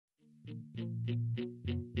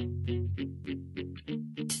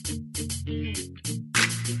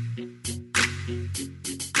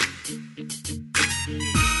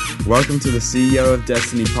Welcome to the CEO of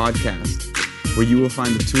Destiny podcast, where you will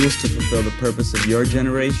find the tools to fulfill the purpose of your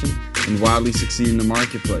generation and wildly succeed in the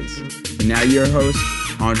marketplace. And now your host,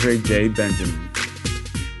 Andre J. Benjamin.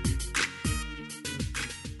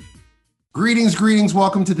 Greetings.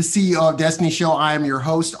 Welcome to the CEO of Destiny show. I am your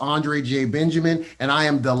host, Andre J. Benjamin, and I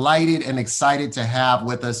am delighted and excited to have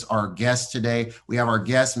with us our guest today. We have our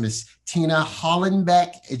guest, Miss Tina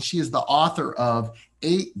Hollenbeck, and she is the author of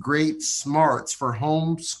 8 Great Smarts for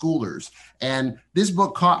Homeschoolers. And this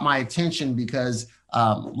book caught my attention because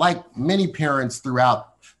like many parents throughout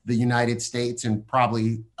the United States and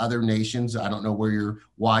probably other nations, I don't know where you're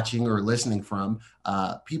watching or listening from,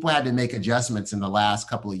 people had to make adjustments in the last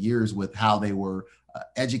couple of years with how they were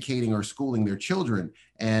educating or schooling their children.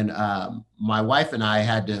 And my wife and I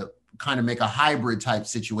had to kind of make a hybrid type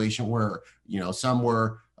situation where, some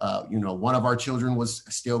were one of our children was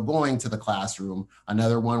still going to the classroom.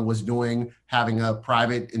 Another one was having a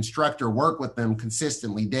private instructor work with them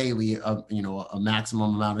consistently daily, a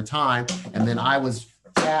maximum amount of time. And then I was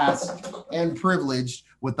tasked and privileged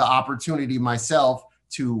with the opportunity myself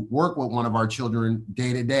to work with one of our children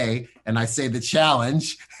day to day. And I say the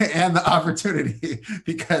challenge and the opportunity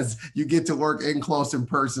because you get to work in close and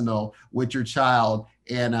personal with your child.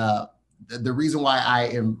 And the reason why I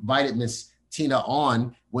invited Miss Tina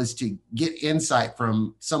on was to get insight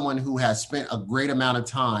from someone who has spent a great amount of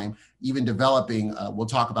time even developing, we'll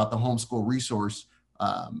talk about the Homeschool Resource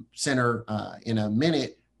Center in a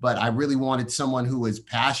minute, but I really wanted someone who is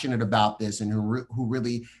passionate about this and who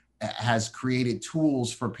really has created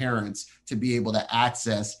tools for parents to be able to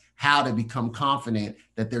access how to become confident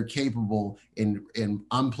that they're capable in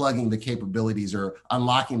unplugging the capabilities or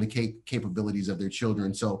unlocking the capabilities of their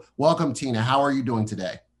children. So welcome, Tina. How are you doing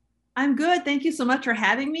today? I'm good. Thank you so much for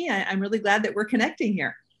having me. I'm really glad that we're connecting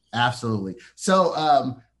here. Absolutely. So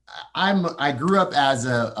I grew up as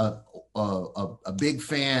a big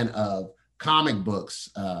fan of comic books.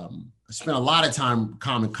 I spent a lot of time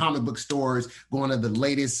comic book stores, going to the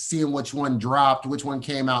latest, seeing which one dropped, which one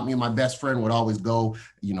came out. Me and my best friend would always go,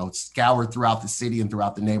 scour throughout the city and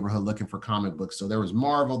throughout the neighborhood looking for comic books. So there was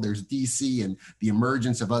Marvel, there's DC, and the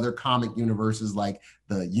emergence of other comic universes like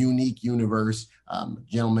the Unique Universe.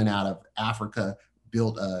 Gentleman out of Africa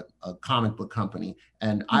built a comic book company.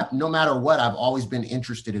 And no matter what, I've always been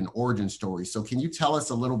interested in origin stories. So can you tell us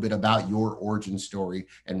a little bit about your origin story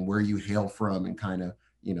and where you hail from and kind of,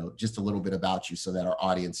 just a little bit about you so that our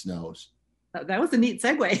audience knows? That was a neat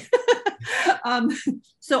segue.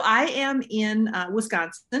 So I am in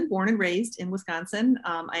Wisconsin, born and raised in Wisconsin.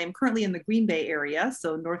 I am currently in the Green Bay area,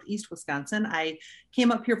 so Northeast Wisconsin. I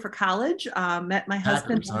came up here for college, met my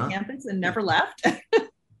husband on campus and never left.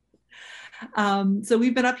 So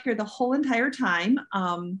we've been up here the whole entire time.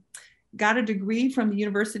 Got a degree from the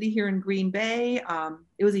university here in Green Bay.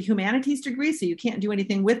 It was a humanities degree, so you can't do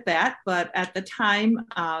anything with that. But at the time,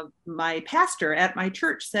 my pastor at my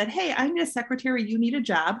church said, "Hey, I need a secretary. You need a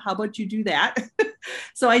job. How about you do that?"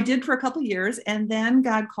 So I did for a couple of years. And then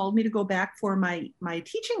God called me to go back for my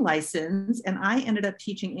teaching license. And I ended up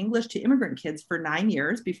teaching English to immigrant kids for 9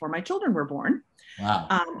 years before my children were born. Wow.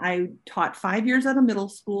 I taught 5 years at a middle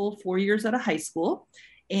school, 4 years at a high school.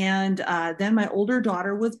 And then my older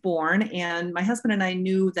daughter was born, and my husband and I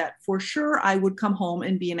knew that for sure I would come home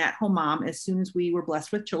and be an at-home mom as soon as we were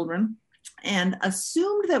blessed with children, and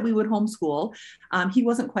assumed that we would homeschool. He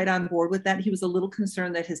wasn't quite on board with that. He was a little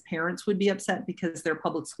concerned that his parents would be upset because they're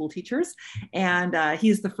public school teachers. And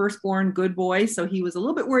he's the firstborn good boy, so he was a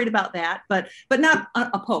little bit worried about that, but not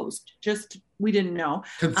opposed, just we didn't know.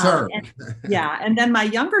 Concerned. And then my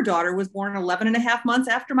younger daughter was born 11 and a half months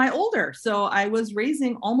after my older. So I was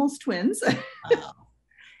raising almost twins. Wow.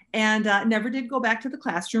 And never did go back to the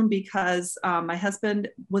classroom because my husband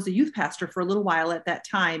was a youth pastor for a little while at that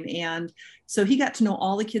time. And so he got to know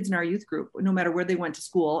all the kids in our youth group, no matter where they went to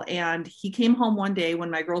school. And he came home one day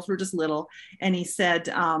when my girls were just little, and he said,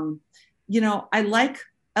 I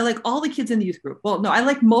like all the kids in the youth group. Well, no, I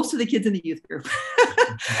like most of the kids in the youth group.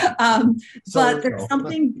 But there's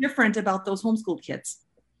something different about those homeschooled kids.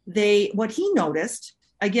 What he noticed,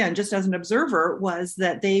 again, just as an observer, was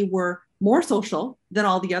that they were more social than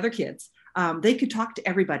all the other kids. They could talk to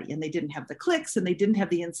everybody, and they didn't have the cliques, and they didn't have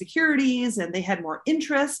the insecurities, and they had more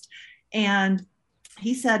interest. And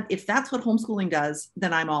he said, if that's what homeschooling does,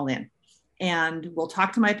 then I'm all in. And we'll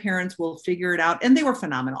talk to my parents, we'll figure it out. And they were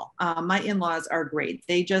phenomenal. My in-laws are great.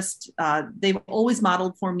 They've always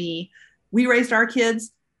modeled for me. We raised our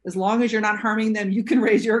kids. as long as you're not harming them, you can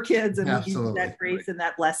raise your kids and give you that grace and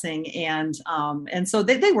that blessing. And so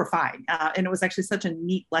they were fine. And it was actually such a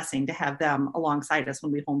neat blessing to have them alongside us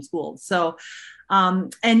when we homeschooled. So,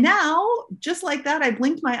 and now just like that, I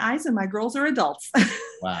blinked my eyes and my girls are adults.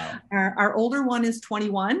 Wow. Our older one is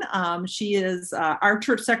 21. She is our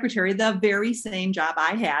church secretary, the very same job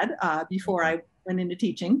I had before I went into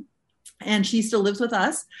teaching. And she still lives with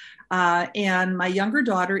us. And my younger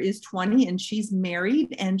daughter is 20 and she's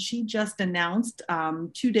married, and she just announced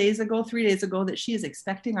 3 days ago that she is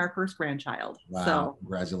expecting our first grandchild. Wow. So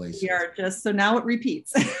congratulations. We are so now it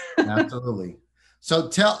repeats. Absolutely. So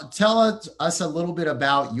tell us a little bit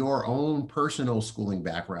about your own personal schooling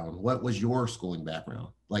background. What was your schooling background?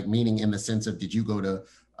 Like, meaning in the sense of, did you go to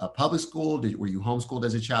a public school? Were you homeschooled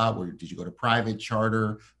as a child? Or did you go to private,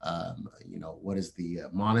 charter? What is the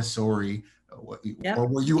Montessori? Yep. Or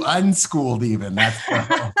were you unschooled even? That's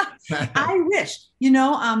I wish.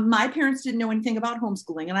 My parents didn't know anything about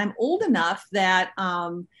homeschooling, and I'm old enough that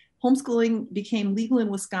homeschooling became legal in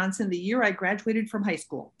Wisconsin the year I graduated from high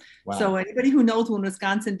school. Wow. So anybody who knows when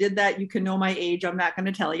Wisconsin did that, you can know my age. I'm not going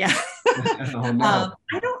to tell you. Oh, no.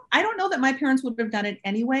 I don't know that my parents would have done it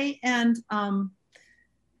anyway. And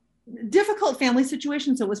difficult family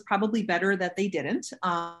situation, so it was probably better that they didn't.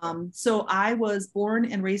 So I was born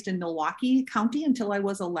and raised in Milwaukee County until I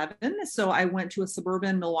was 11. So I went to a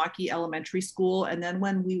suburban Milwaukee elementary school, and then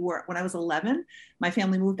when I was 11, my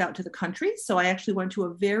family moved out to the country. So I actually went to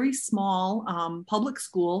a very small public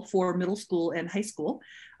school for middle school and high school.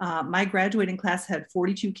 My graduating class had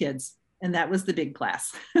 42 kids, and that was the big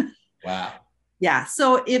class. Wow. Yeah.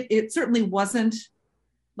 So it certainly wasn't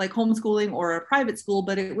like homeschooling or a private school,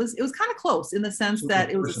 but it was kind of close in the sense that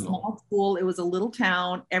it was a small school. It was a little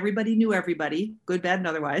town. Everybody knew everybody, good, bad, and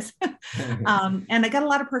otherwise. And I got a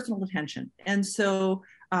lot of personal attention. And so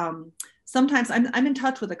sometimes I'm in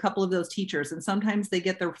touch with a couple of those teachers, and sometimes they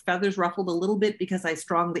get their feathers ruffled a little bit because I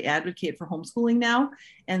strongly advocate for homeschooling now.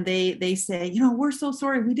 And they say, we're so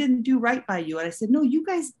sorry, we didn't do right by you. And I said, no, you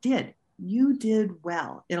guys did. You did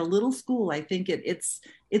well. In a little school, I think it's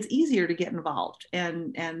easier to get involved,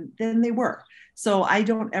 and then they were. So I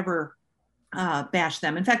don't ever bash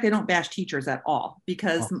them. In fact, I don't bash teachers at all,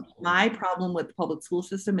 because my problem with the public school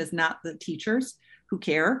system is not the teachers who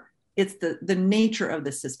care. It's the nature of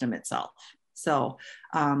the system itself. So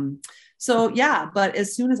yeah, but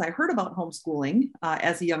as soon as I heard about homeschooling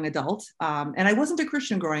as a young adult, and I wasn't a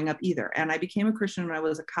Christian growing up either, and I became a Christian when I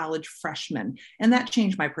was a college freshman, and that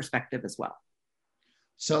changed my perspective as well.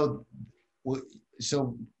 So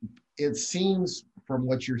it seems from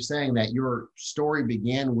what you're saying that your story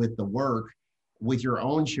began with the work with your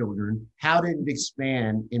own children. How did it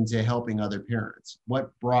expand into helping other parents?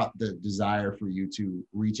 What brought the desire for you to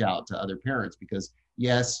reach out to other parents? Because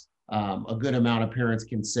yes, a good amount of parents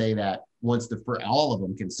can say that all of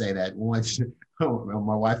them can say that once.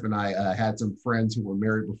 My wife and I had some friends who were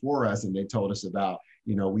married before us, and they told us about,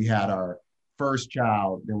 we had our first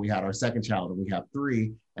child, then we had our second child, and we have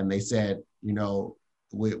three. And they said,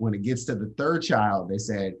 when it gets to the third child, they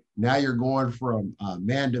said, now you're going from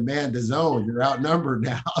man to man to zone. You're outnumbered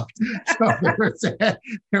now. So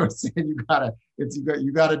they were saying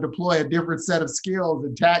you gotta deploy a different set of skills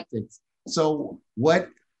and tactics. So what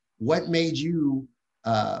made you?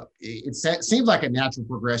 It seems like a natural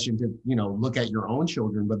progression to look at your own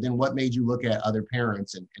children, but then what made you look at other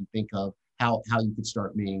parents and think of how you could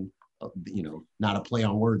start being, not a play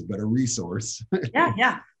on words, but a resource?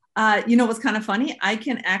 Yeah. What's kind of funny? I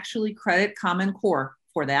can actually credit Common Core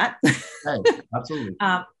for that. Hey, absolutely.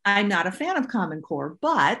 I'm not a fan of Common Core,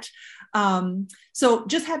 but so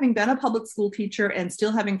just having been a public school teacher and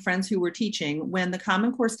still having friends who were teaching, when the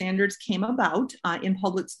Common Core standards came about in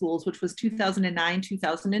public schools, which was 2009,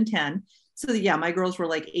 2010. So yeah, my girls were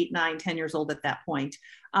like 8, 9, 10 years old at that point.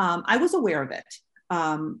 I was aware of it.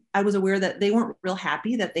 I was aware that they weren't real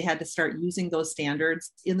happy that they had to start using those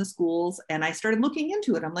standards in the schools. And I started looking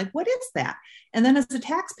into it. I'm like, what is that? And then as a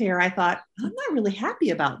taxpayer, I thought, I'm not really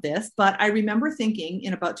happy about this. But I remember thinking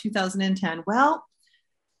in about 2010, well,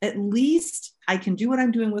 at least I can do what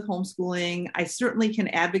I'm doing with homeschooling. I certainly can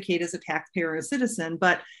advocate as a taxpayer, a citizen,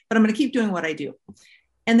 but I'm going to keep doing what I do.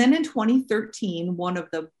 And then in 2013, one of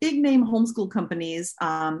the big name homeschool companies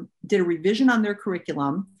did a revision on their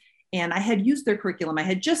curriculum. And I had used their curriculum. I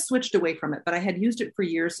had just switched away from it, but I had used it for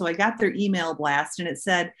years. So I got their email blast and it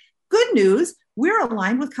said, good news, we're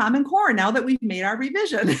aligned with Common Core now that we've made our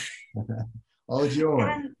revision. Oh, joy.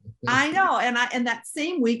 And I know. And that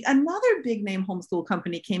same week, another big name homeschool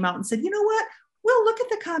company came out and said, you know what? We'll look at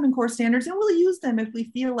the Common Core standards and we'll use them if we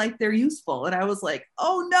feel like they're useful. And I was like,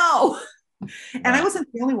 oh no. And I wasn't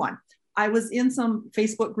the only one. I was in some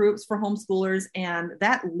Facebook groups for homeschoolers, and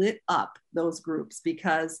that lit up those groups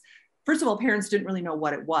because, first of all, parents didn't really know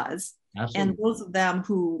what it was. Absolutely. And those of them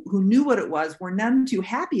who knew what it was were none too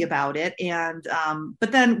happy about it. And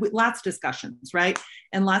but then lots of discussions, right?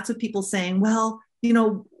 And lots of people saying, well,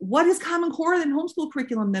 what is Common Core in homeschool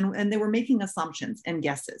curriculum then? And they were making assumptions and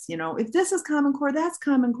guesses. If this is Common Core, that's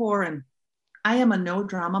Common Core. And I am a no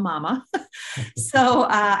drama mama. So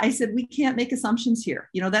I said, we can't make assumptions here.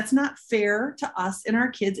 That's not fair to us and our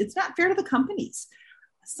kids. It's not fair to the companies.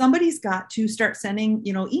 Somebody's got to start sending,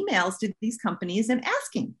 emails to these companies and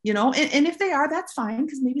asking, and if they are, that's fine,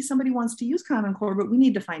 because maybe somebody wants to use Common Core, but we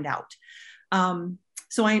need to find out.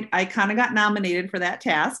 So I kind of got nominated for that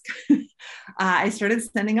task. I started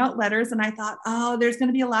sending out letters, and I thought, oh, there's going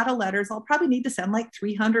to be a lot of letters. I'll probably need to send like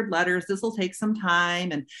 300 letters. This will take some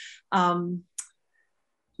time. And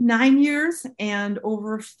 9 years and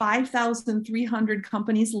over 5,300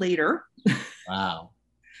 companies later. Wow.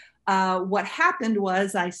 What happened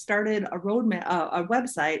was I started a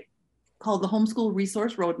website called the Homeschool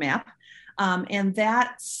Resource Roadmap. And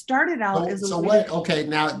that started out as a way. Okay,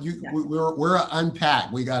 now we're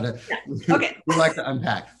unpack. We gotta. Yeah. Okay. We like to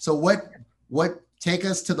unpack. So what take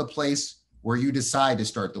us to the place where you decide to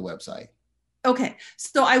start the website? Okay,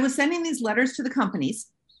 so I was sending these letters to the companies,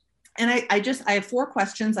 and I have 4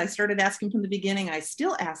 questions. I started asking from the beginning. I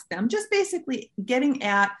still ask them, just basically getting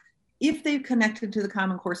at if they've connected to the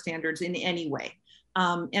Common Core standards in any way.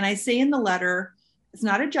 And I say in the letter, it's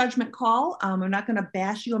not a judgment call. I'm not going to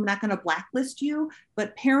bash you. I'm not going to blacklist you,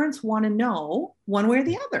 but parents want to know one way or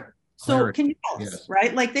the other. So can you tell us,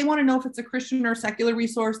 right? Like they want to know if it's a Christian or secular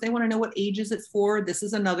resource. They want to know what ages it's for. This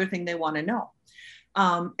is another thing they want to know.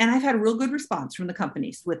 And I've had a real good response from the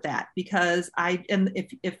companies with that, because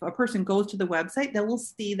if a person goes to the website, they will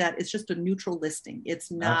see that it's just a neutral listing. It's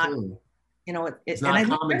not, absolutely. It's not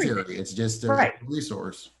commentary. It's just a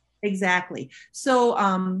resource. Exactly. So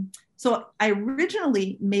I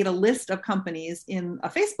originally made a list of companies in a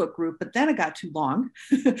Facebook group, but then it got too long.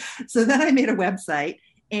 So then I made a website,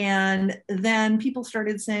 and then people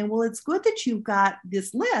started saying, well, it's good that you've got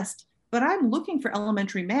this list, but I'm looking for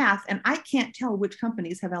elementary math and I can't tell which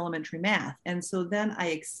companies have elementary math. And so then I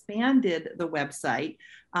expanded the website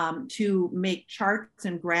to make charts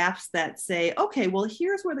and graphs that say, okay, well,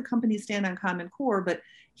 here's where the companies stand on Common Core, but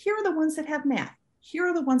here are the ones that have math. Here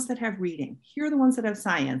are the ones that have reading. Here are the ones that have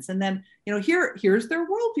science. And then, here's their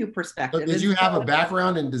worldview perspective. So did you have a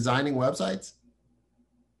background in designing websites?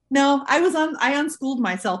 No, I unschooled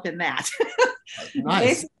myself in that. Nice.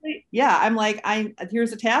 Basically, yeah, I'm like,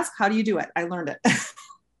 here's a task. How do you do it? I learned it.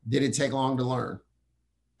 Did it take long to learn?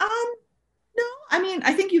 No, I mean,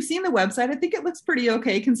 I think you've seen the website. I think it looks pretty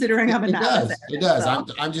okay considering I'm a novice. It does. So.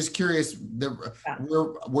 I'm just curious.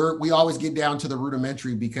 We always get down to the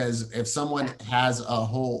rudimentary, because if someone has a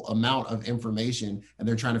whole amount of information and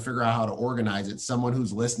they're trying to figure out how to organize it, someone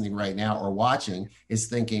who's listening right now or watching is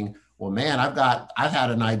thinking, well, man, I've had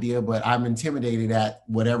an idea, but I'm intimidated at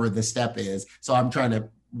whatever the step is. So I'm trying to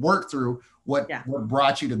work through what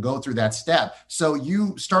brought you to go through that step. So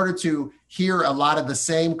you started to hear a lot of the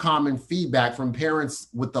same common feedback from parents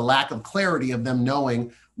with the lack of clarity of them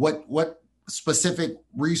knowing what specific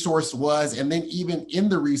resource was. And then even in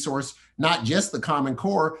the resource, not just the Common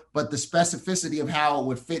Core, but the specificity of how it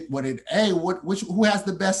would fit who has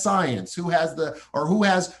the best science,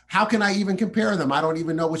 how can I even compare them? I don't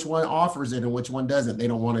even know which one offers it and which one doesn't. They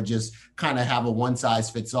don't want to just kind of have a one size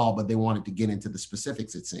fits all, but they wanted to get into the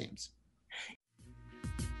specifics, it seems.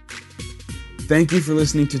 Thank you for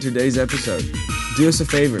listening to today's episode. Do us a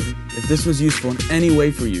favor. If this was useful in any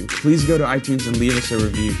way for you, please go to iTunes and leave us a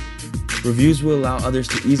review. Reviews will allow others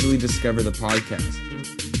to easily discover the podcast.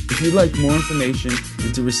 If you'd like more information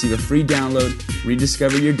and to receive a free download,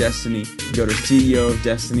 rediscover your destiny, go to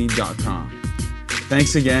ceofdestiny.com.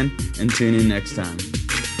 Thanks again, and tune in next time.